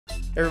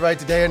Everybody,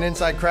 today on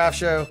Inside Craft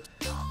Show,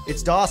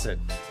 it's Dawson.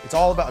 It's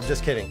all about, I'm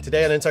just kidding.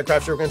 Today on Inside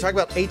Craft Show, we're going to talk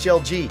about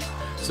HLG.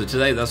 So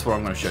today, that's what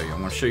I'm going to show you. I'm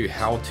going to show you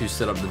how to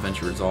set up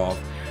Davinci Resolve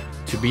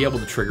to be able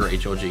to trigger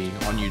HLG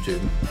on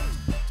YouTube.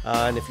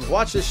 And if you've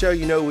watched this show,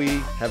 you know we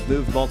have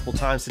moved multiple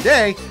times.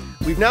 Today,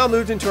 we've now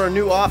moved into our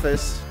new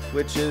office,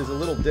 which is a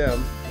little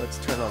dim.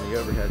 Let's turn on the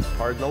overhead.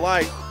 Pardon the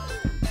light.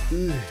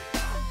 Ooh.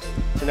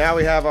 So now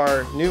we have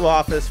our new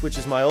office, which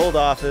is my old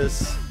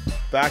office.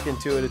 Back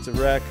into it, it's a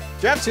wreck.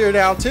 Jeff's here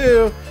now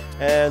too,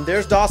 and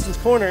there's Dawson's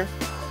corner.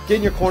 Get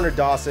in your corner,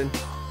 Dawson.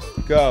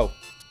 Go.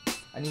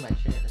 I need my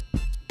chair.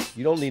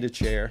 You don't need a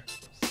chair.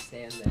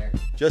 Stand there.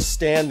 Just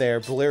stand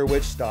there, Blair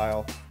Witch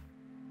style.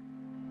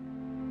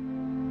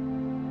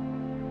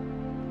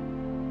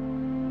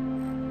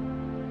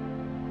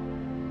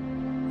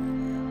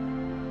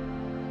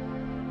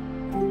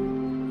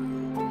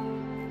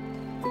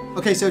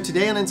 Okay, so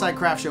today on Inside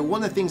Craft Show,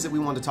 one of the things that we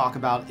want to talk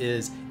about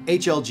is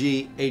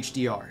HLG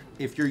HDR.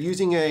 If you're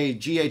using a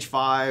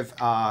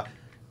GH5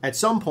 at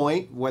some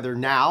point, whether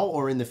now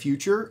or in the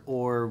future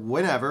or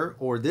whenever,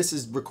 or this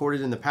is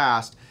recorded in the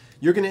past,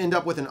 you're going to end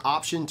up with an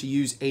option to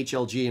use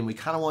HLG, and we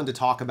kind of wanted to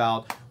talk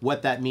about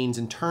what that means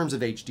in terms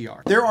of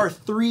HDR. There are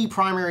three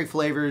primary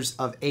flavors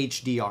of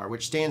HDR,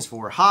 which stands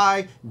for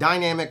High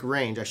Dynamic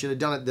Range. I should have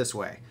done it this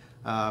way.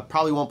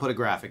 Probably won't put a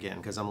graphic in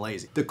because I'm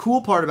lazy. The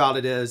cool part about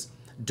it is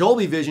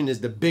Dolby Vision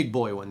is the big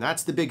boy one.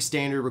 That's the big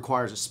standard,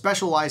 requires a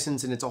special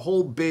license, and it's a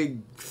whole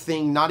big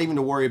thing not even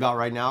to worry about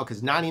right now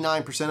because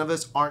 99% of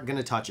us aren't going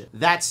to touch it.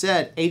 That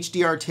said,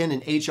 HDR10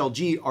 and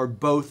HLG are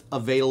both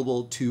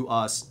available to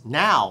us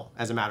now,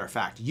 as a matter of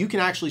fact. You can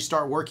actually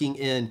start working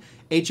in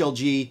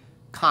HLG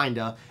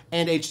kinda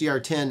and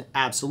HDR10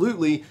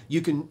 absolutely.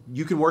 You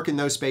can work in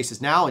those spaces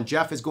now, and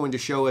Jeff is going to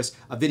show us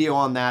a video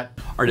on that.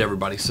 All right,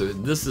 everybody, so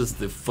this is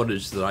the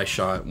footage that I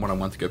shot when I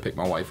went to go pick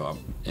my wife up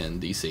in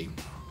DC.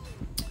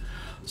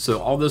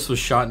 So all this was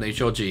shot in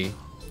HLG,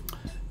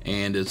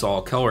 and it's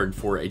all colored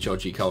for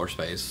HLG color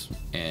space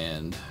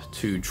and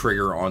to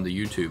trigger on the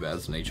YouTube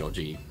as an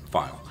HLG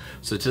file.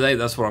 So today,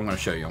 that's what I'm going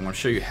to show you. I'm going to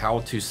show you how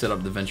to set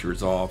up Davinci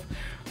Resolve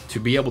to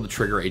be able to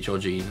trigger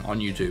HLG on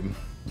YouTube.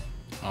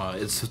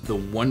 It's the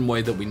one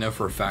way that we know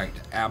for a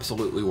fact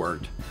absolutely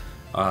worked.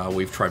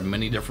 We've tried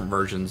many different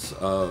versions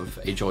of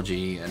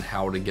HLG and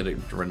how to get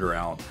it to render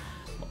out.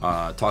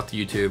 Talk to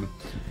YouTube,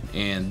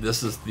 and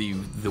this is the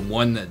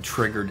one that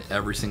triggered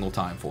every single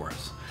time for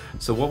us.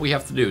 So what we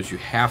have to do is you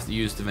have to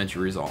use Davinci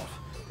Resolve.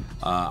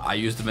 I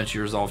use Davinci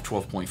Resolve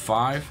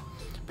 12.5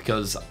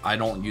 because I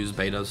don't use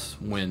betas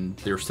when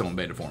they're still in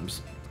beta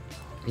forms.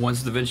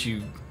 Once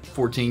Davinci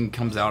 14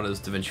 comes out as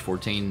Davinci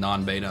 14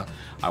 non-beta,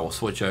 I will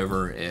switch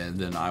over and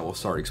then I will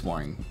start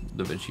exploring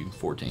Davinci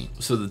 14.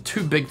 So the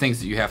two big things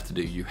that you have to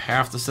do, you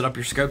have to set up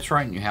your scopes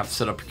right and you have to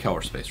set up your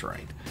color space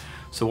right.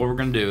 So what we're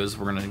going to do is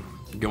we're going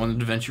to go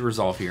into Davinci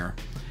Resolve here,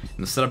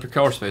 and to set up your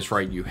color space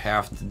right, you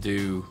have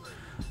to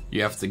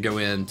go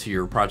into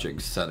your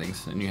project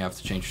settings and you have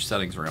to change your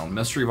settings around.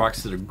 Mystery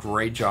Box did a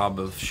great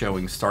job of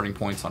showing starting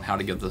points on how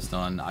to get this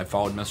done. I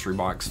followed Mystery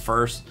Box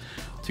first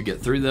to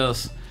get through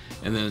this,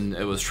 and then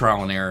it was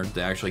trial and error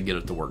to actually get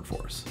it to work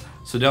for us.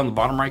 So down the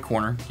bottom right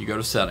corner, you go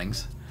to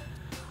settings.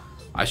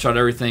 I shot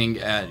everything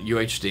at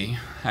UHD.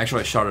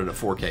 Actually, I shot it at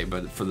 4K,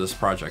 but for this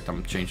project,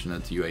 I'm changing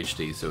it to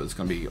UHD. So it's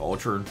going to be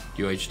Ultra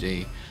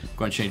UHD. I'm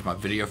going to change my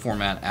video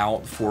format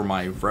out for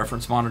my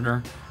reference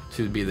monitor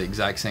to be the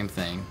exact same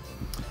thing.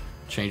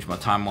 Change my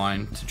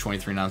timeline to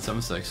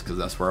 23976 because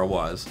that's where I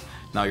was.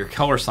 Now your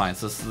color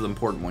science, this is the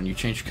important one. You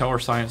change your color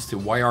science to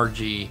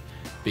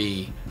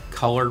YRGB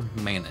Color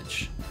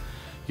Manage.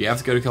 You have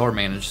to go to Color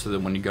Manage so that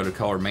when you go to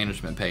Color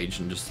Management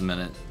page in just a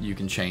minute, you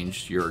can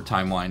change your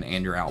timeline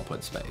and your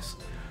output space.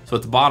 So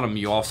at the bottom,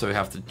 you also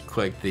have to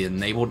click the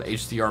Enabled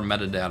HDR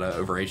Metadata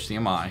over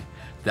HDMI.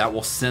 That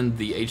will send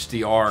the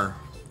HDR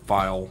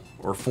file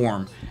or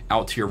form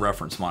out to your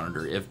reference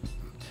monitor.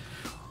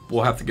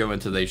 We'll have to go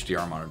into the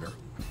HDR monitor.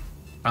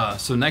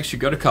 So next you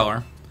go to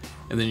Color,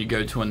 and then you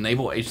go to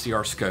Enable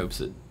HDR Scopes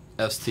at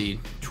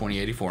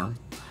ST2084.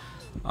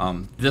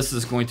 This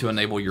is going to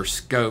enable your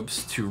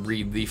scopes to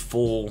read the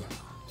full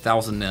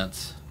 1000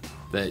 nits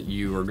that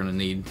you are going to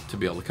need to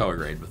be able to color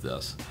grade with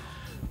this.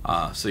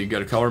 So you go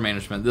to Color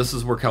Management. This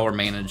is where Color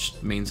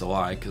Managed means a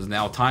lot, because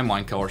now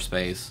timeline color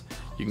space,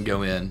 you can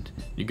go in,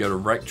 you go to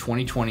Rec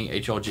 2020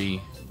 HLG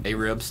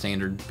ARIB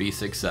Standard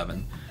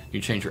B67. You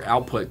change your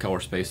output color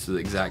space to the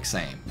exact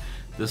same.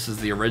 This is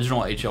the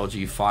original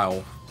HLG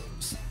file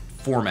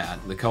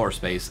format, the color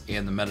space,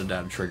 and the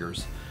metadata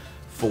triggers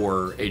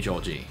for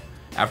HLG.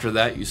 After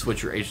that, you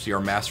switch your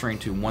HDR mastering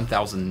to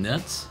 1000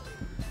 nits,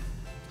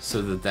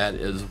 so that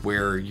is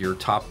where your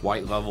top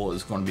white level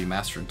is going to be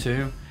mastered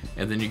to,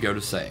 and then you go to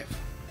save.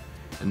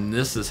 And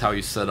this is how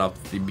you set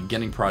up the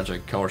beginning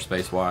project color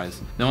space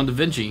wise. Now in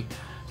Davinci,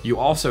 you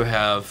also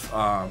have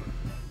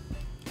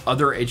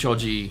other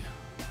HLG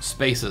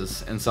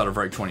spaces inside of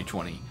Rec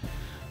 2020.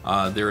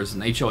 There is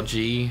an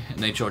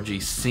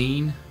HLG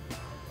scene,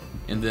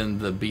 and then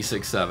the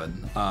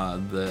B67.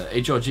 The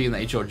HLG and the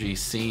HLG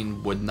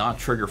scene would not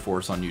trigger for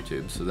us on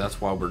YouTube, so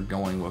that's why we're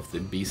going with the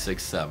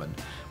B67,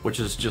 which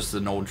is just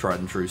an old tried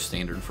and true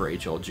standard for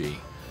HLG.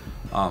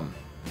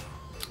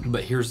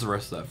 But here's the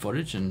rest of that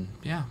footage, and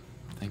yeah,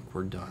 I think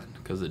we're done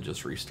because it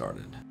just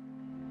restarted.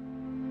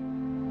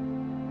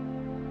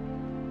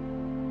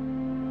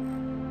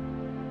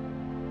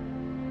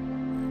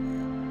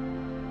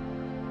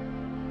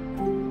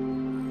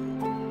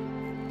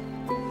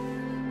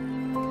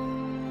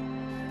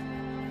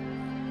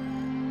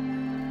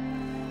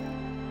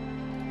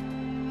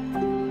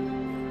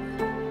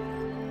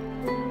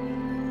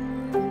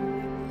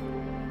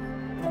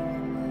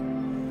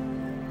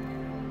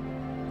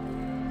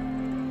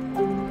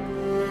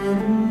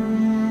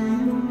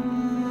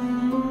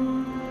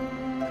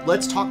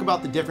 Let's talk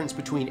about the difference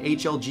between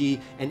HLG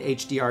and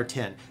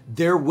HDR10.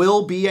 There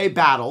will be a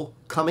battle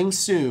coming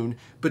soon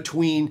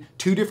between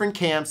two different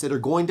camps that are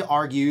going to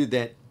argue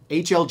that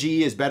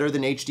HLG is better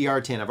than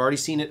HDR10. I've already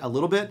seen it a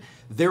little bit.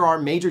 There are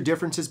major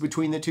differences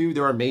between the two.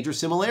 There are major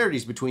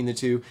similarities between the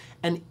two.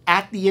 And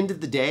at the end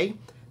of the day,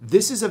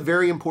 this is a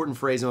very important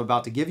phrase I'm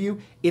about to give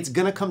you. It's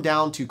gonna come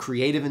down to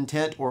creative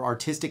intent or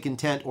artistic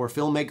intent or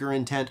filmmaker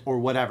intent or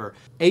whatever.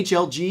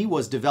 HLG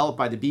was developed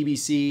by the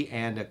BBC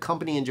and a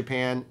company in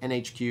Japan,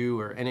 NHQ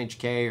or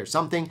NHK or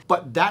something,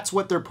 but that's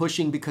what they're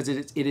pushing because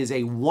it is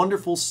a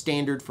wonderful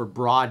standard for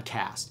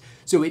broadcast.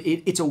 So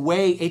it's a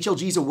way,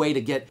 HLG is a way to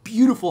get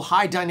beautiful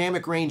high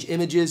dynamic range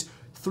images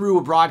through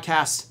a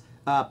broadcast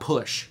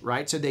push,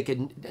 right? So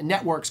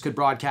networks could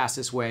broadcast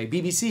this way,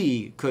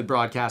 BBC could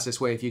broadcast this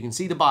way if you can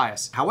see the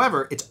bias.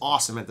 However, it's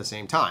awesome at the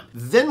same time.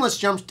 Then let's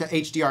jump to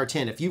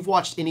HDR10. If you've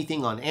watched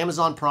anything on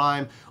Amazon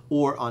Prime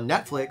or on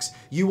Netflix,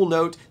 you will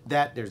note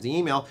that, there's the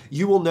email,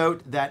 you will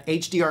note that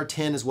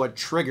HDR10 is what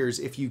triggers.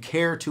 If you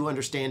care to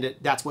understand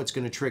it, that's what's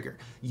gonna trigger.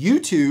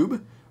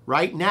 YouTube,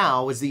 right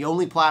now, is the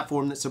only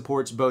platform that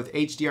supports both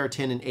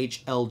HDR10 and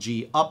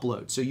HLG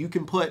uploads. So you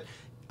can put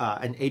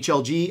an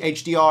HLG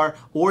HDR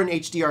or an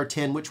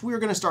HDR10, which we're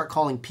gonna start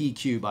calling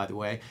PQ, by the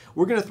way.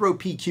 We're gonna throw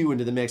PQ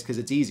into the mix because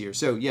it's easier.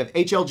 So you have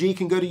HLG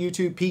can go to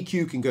YouTube,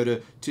 PQ can go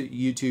to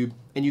YouTube,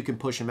 and you can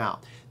push them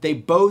out. They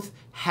both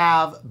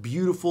have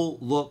beautiful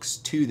looks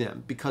to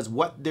them because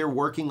what they're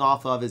working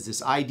off of is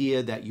this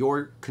idea that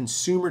your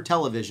consumer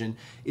television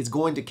is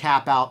going to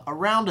cap out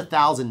around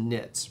 1,000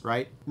 nits,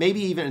 right?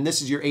 Maybe even, and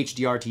this is your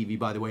HDR TV,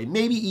 by the way,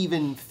 maybe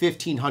even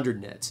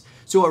 1,500 nits.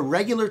 So a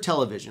regular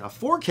television, a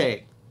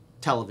 4K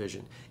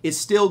television, is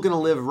still going to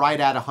live right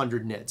at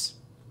 100 nits.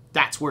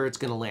 That's where it's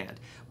going to land.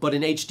 But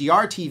an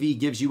HDR TV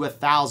gives you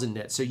 1,000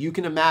 nits. So you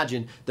can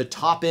imagine the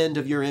top end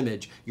of your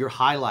image, your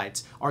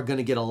highlights, are going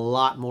to get a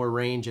lot more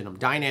range in them,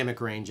 dynamic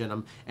range in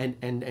them,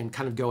 and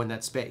kind of go in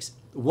that space.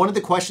 One of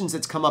the questions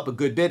that's come up a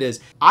good bit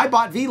is, I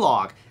bought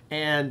Vlog,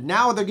 and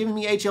now they're giving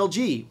me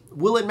HLG.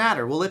 Will it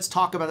matter? Well, let's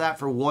talk about that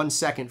for 1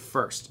 second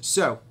first.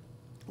 So,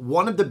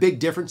 one of the big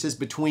differences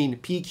between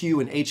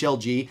PQ and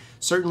HLG,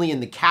 certainly in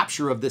the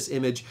capture of this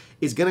image,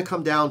 is going to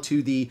come down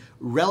to the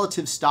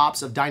relative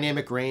stops of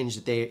dynamic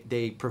range that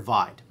they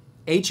provide.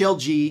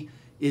 HLG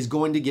is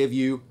going to give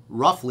you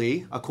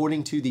roughly,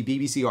 according to the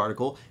BBC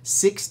article,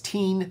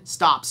 16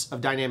 stops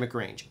of dynamic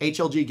range.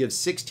 HLG gives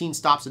 16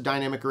 stops of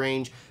dynamic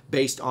range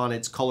based on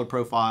its color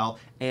profile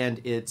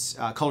and its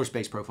color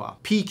space profile.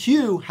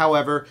 PQ,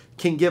 however,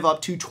 can give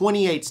up to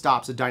 28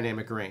 stops of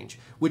dynamic range,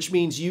 which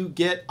means you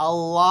get a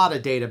lot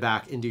of data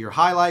back into your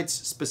highlights,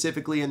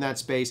 specifically in that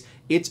space.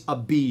 It's a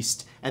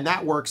beast, and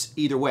that works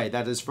either way.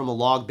 That is from a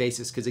log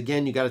basis, because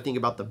again, you got to think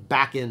about the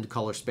back-end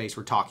color space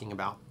we're talking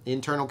about.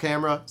 Internal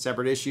camera,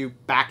 separate issue,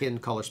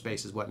 back-end color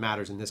space is what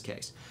matters in this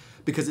case,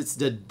 because it's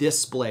the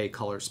display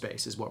color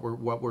space is what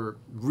we're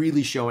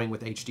really showing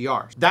with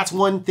HDR. That's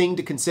one thing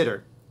to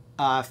consider.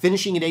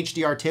 Finishing at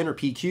HDR10 or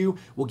PQ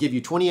will give you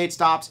 28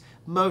 stops.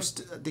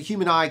 The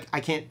human eye,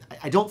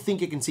 I don't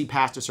think it can see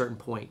past a certain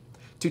point.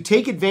 To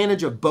take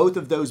advantage of both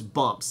of those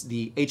bumps,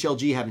 the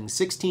HLG having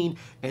 16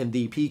 and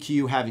the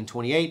PQ having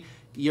 28,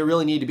 you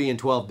really need to be in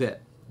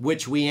 12-bit,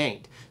 which we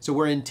ain't. So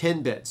we're in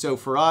 10-bit. So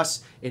for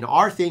us, in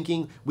our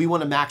thinking, we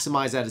want to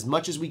maximize that as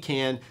much as we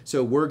can.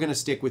 So we're going to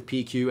stick with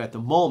PQ at the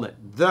moment.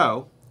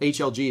 Though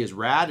HLG is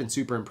rad and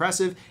super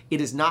impressive, it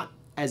is not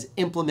as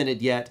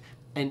implemented yet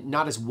and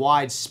not as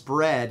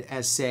widespread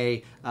as,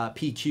 say,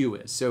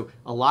 PQ is. So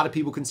a lot of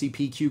people can see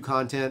PQ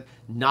content,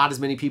 not as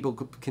many people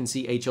can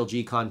see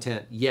HLG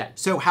content yet.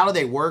 So how do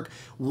they work?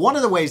 One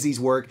of the ways these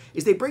work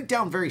is they break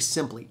down very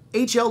simply.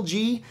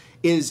 HLG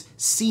is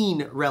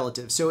scene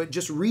relative, so it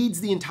just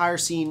reads the entire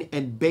scene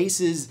and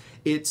bases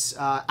its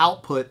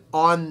output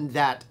on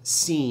that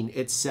scene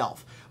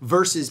itself,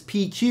 versus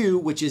PQ,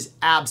 which is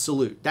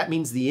absolute. That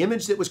means the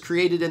image that was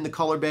created in the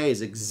color bay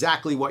is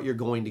exactly what you're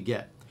going to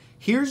get.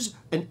 Here's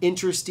an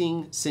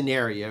interesting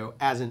scenario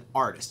as an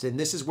artist, and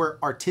this is where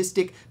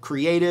artistic,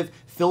 creative,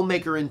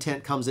 filmmaker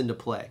intent comes into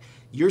play.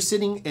 You're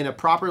sitting in a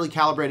properly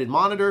calibrated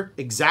monitor,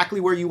 exactly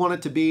where you want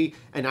it to be,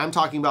 and I'm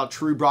talking about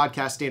true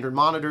broadcast standard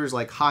monitors,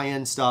 like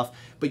high-end stuff,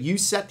 but you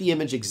set the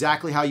image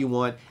exactly how you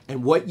want,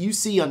 and what you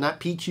see on that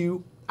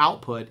PQ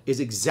output is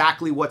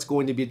exactly what's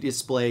going to be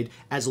displayed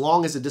as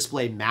long as the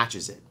display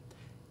matches it.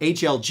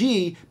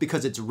 HLG,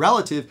 because it's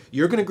relative,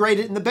 you're going to grade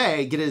it in the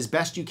bay, get it as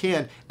best you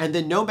can, and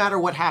then no matter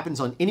what happens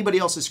on anybody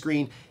else's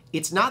screen,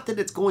 it's not that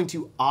it's going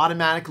to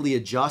automatically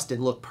adjust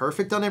and look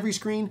perfect on every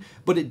screen,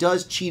 but it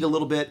does cheat a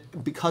little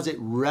bit because it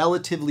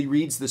relatively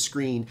reads the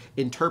screen,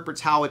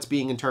 interprets how it's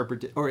being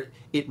interpreted, or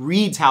it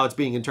reads how it's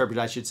being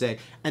interpreted, I should say,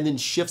 and then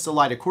shifts the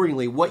light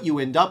accordingly. What you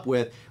end up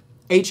with,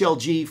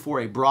 HLG for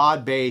a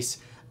broad base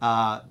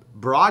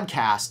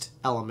broadcast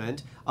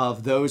element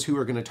of those who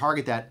are going to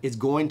target that is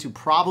going to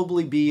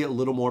probably be a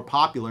little more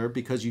popular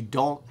because you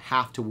don't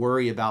have to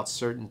worry about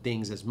certain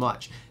things as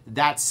much.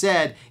 That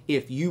said,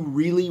 if you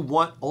really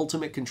want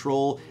ultimate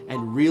control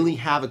and really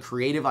have a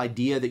creative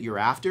idea that you're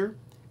after,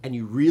 and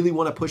you really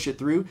want to push it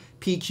through,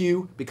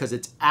 PQ, because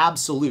it's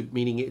absolute,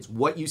 meaning it's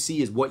what you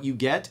see is what you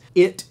get,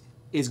 it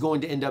is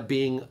going to end up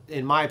being,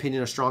 in my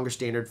opinion, a stronger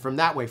standard from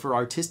that way. For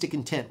artistic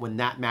intent, when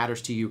that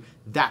matters to you,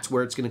 that's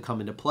where it's going to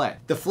come into play.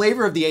 The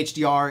flavor of the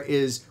HDR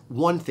is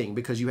one thing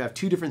because you have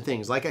two different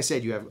things. Like I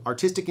said, you have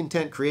artistic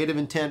intent, creative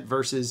intent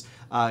versus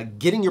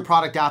getting your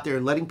product out there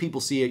and letting people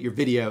see it, your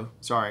video,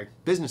 sorry,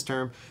 business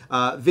term,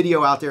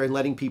 video out there and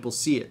letting people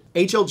see it.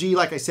 HLG,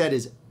 like I said,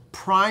 is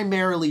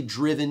primarily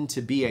driven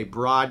to be a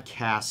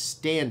broadcast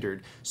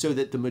standard so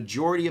that the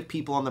majority of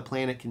people on the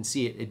planet can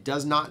see it. It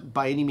does not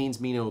by any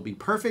means mean it will be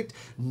perfect,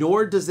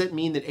 nor does it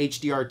mean that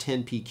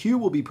HDR10 PQ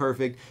will be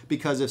perfect,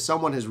 because if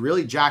someone has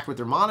really jacked with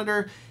their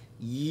monitor,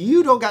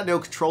 you don't got no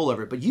control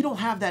over it, but you don't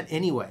have that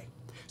anyway.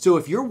 So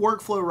if your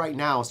workflow right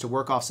now is to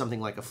work off something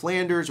like a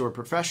Flanders or a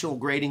professional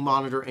grading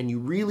monitor and you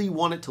really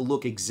want it to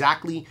look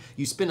exactly,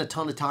 you spend a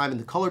ton of time in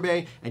the color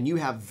bay and you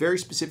have very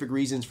specific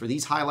reasons for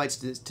these highlights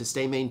to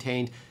stay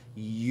maintained,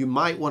 you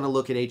might want to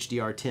look at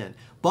HDR10.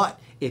 But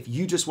if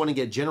you just want to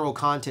get general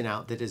content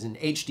out that is in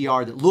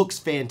HDR that looks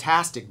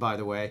fantastic, by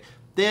the way,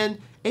 then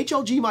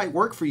HLG might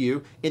work for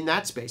you in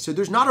that space. So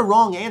there's not a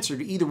wrong answer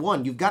to either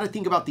one. You've got to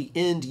think about the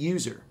end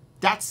user.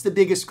 That's the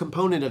biggest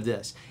component of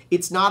this.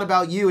 It's not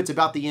about you, it's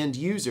about the end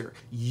user.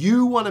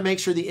 You want to make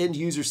sure the end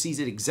user sees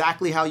it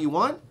exactly how you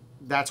want.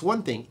 That's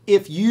one thing.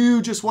 If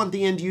you just want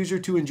the end user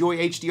to enjoy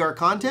HDR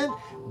content,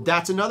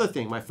 that's another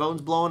thing. My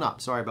phone's blowing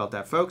up. Sorry about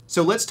that, folks.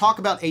 So let's talk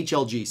about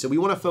HLG. So we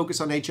want to focus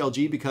on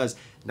HLG because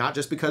not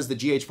just because the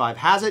GH5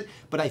 has it,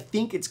 but I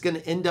think it's going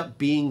to end up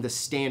being the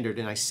standard.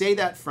 And I say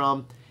that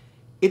from,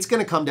 it's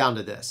going to come down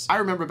to this. I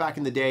remember back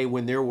in the day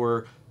when there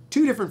were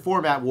two different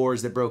format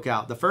wars that broke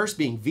out. The first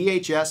being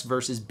VHS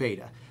versus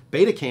Beta.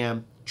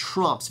 Betacam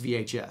trumps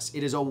VHS.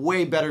 It is a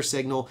way better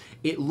signal.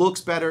 It looks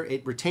better.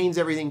 It retains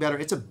everything better.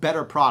 It's a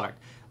better product.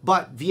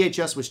 But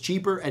VHS was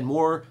cheaper and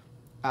more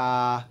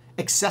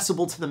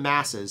accessible to the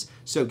masses.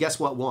 So guess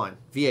what won?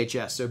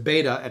 VHS. So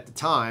Beta at the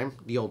time,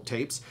 the old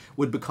tapes,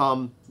 would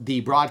become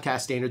the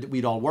broadcast standard that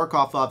we'd all work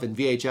off of, and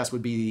VHS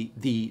would be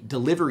the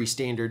delivery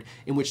standard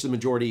in which the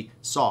majority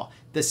saw.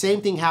 The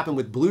same thing happened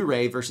with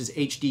Blu-ray versus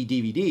HD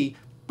DVD.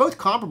 Both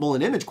comparable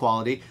in image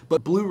quality,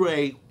 but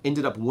Blu-ray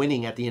ended up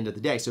winning at the end of the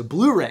day. So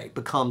Blu-ray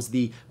becomes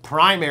the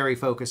primary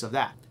focus of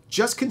that.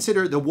 Just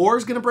consider the war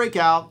is going to break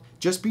out.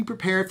 Just be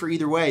prepared for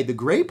either way. The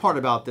great part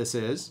about this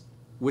is,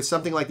 with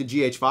something like the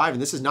GH5,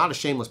 and this is not a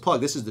shameless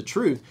plug, this is the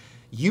truth,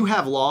 you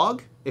have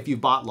log, if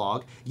you've bought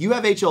log, you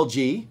have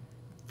HLG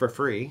for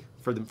free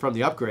from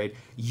the upgrade,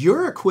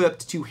 you're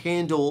equipped to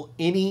handle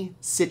any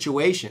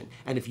situation.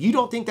 And if you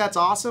don't think that's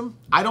awesome,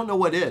 I don't know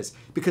what is.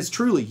 Because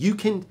truly, you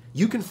can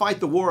fight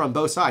the war on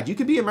both sides. You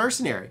can be a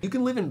mercenary. You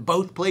can live in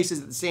both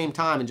places at the same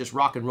time and just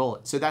rock and roll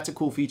it. So that's a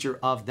cool feature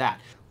of that.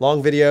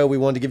 Long video, we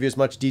wanted to give you as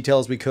much detail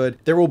as we could.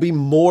 There will be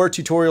more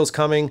tutorials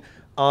coming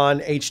on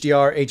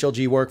HDR,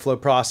 HLG workflow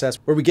process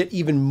where we get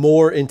even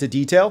more into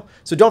detail.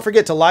 So don't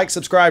forget to like,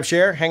 subscribe,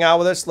 share, hang out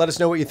with us, let us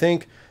know what you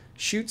think.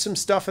 Shoot some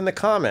stuff in the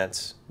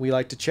comments. We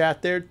like to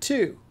chat there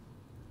too.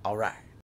 All right.